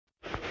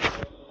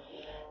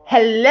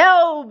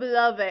Hello,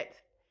 beloved.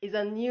 It's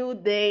a new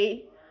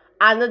day,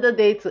 another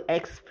day to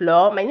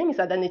explore. My name is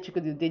Adane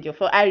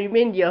Chukwudejo. I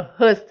remain your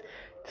host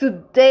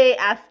today,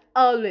 as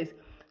always.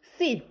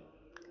 See,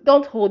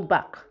 don't hold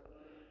back.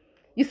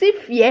 You see,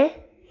 fear?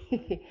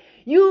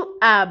 You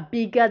are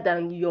bigger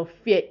than your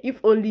fear if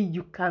only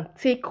you can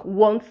take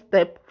one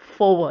step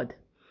forward.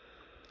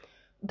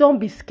 Don't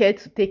be scared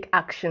to take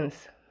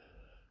actions.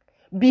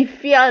 Be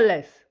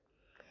fearless.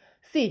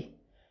 See,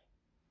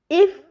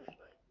 if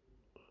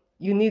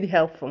you need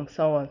help from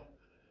someone,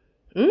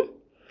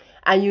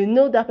 and you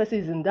know that person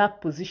is in that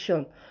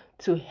position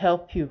to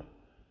help you,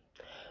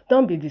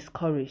 don't be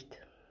discouraged.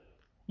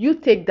 You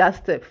take that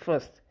step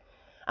first.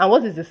 And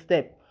what is the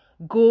step?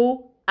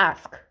 Go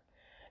ask.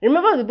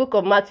 Remember the book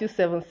of Matthew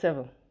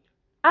 7:7.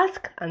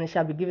 Ask and it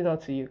shall be given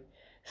unto you.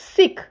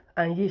 Seek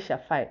and ye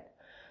shall find.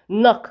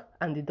 Knock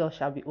and the door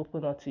shall be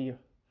opened unto you.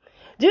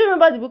 Do you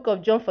remember the book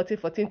of John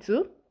 14:14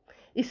 too?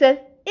 It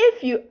said,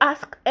 if you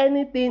ask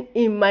anything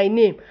in my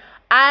name,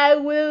 I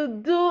will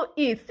do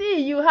it.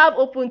 See, you have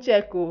open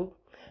check.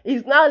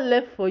 It's now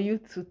left for you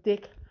to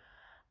take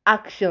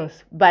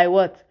actions by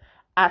what?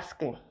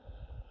 Asking.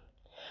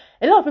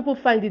 A lot of people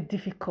find it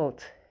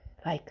difficult.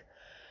 Like,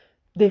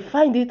 they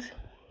find it,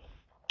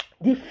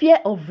 the fear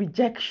of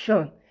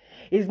rejection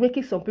is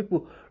making some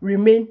people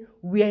remain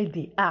where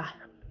they are.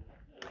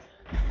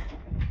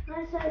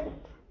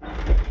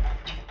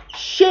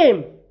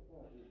 Shame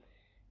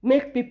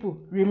make people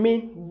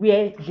remain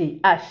where they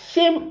are.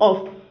 Shame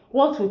of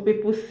what will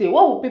people say?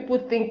 What will people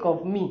think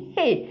of me?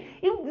 Hey,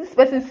 if this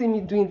person see me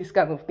doing this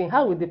kind of thing,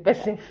 how will the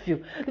person feel?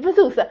 The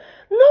person will say,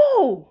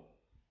 no.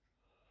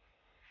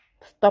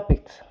 Stop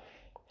it.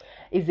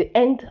 It's the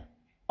end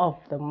of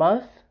the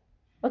month.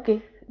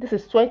 Okay, this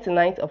is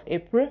 29th of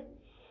April.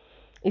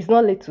 It's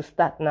not late to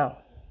start now.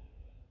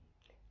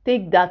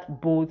 Take that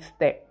bold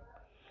step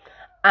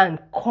and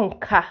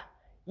conquer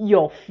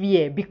your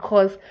fear,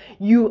 because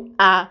you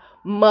are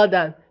more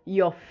than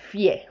your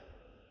fear.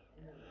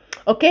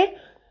 Okay?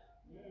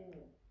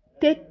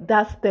 Take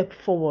that step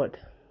forward.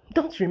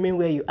 Don't remain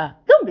where you are.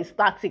 Don't be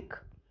static.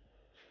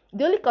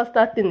 The only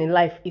constant thing in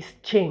life is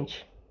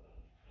change.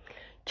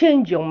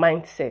 Change your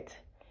mindset.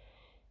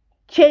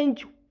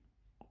 Change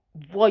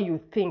what you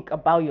think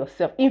about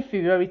yourself.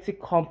 Inferiority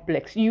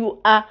complex. You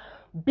are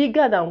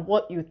bigger than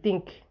what you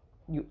think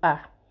you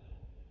are.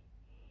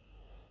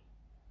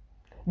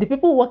 The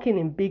people working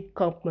in big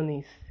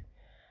companies,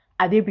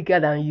 are they bigger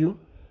than you?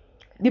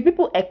 The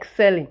people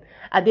excelling,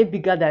 are they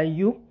bigger than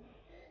you?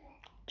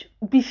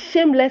 Be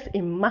shameless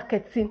in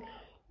marketing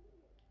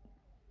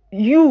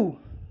you,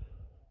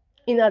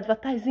 in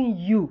advertising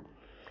you,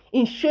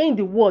 in showing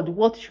the world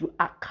what you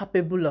are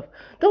capable of.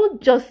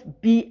 Don't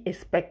just be a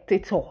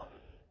spectator.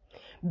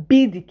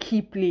 Be the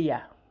key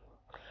player.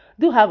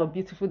 Do have a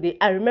beautiful day.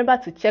 And remember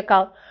to check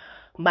out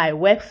my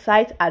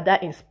website,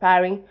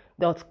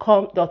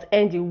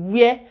 adainspiring.com.ng,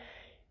 where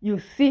you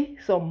see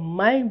some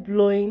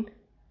mind-blowing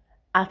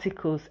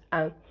articles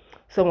and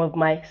some of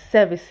my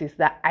services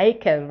that I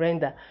can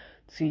render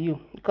to you,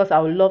 because I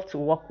would love to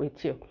work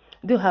with you.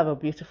 Do have a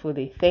beautiful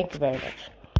day. Thank you very much.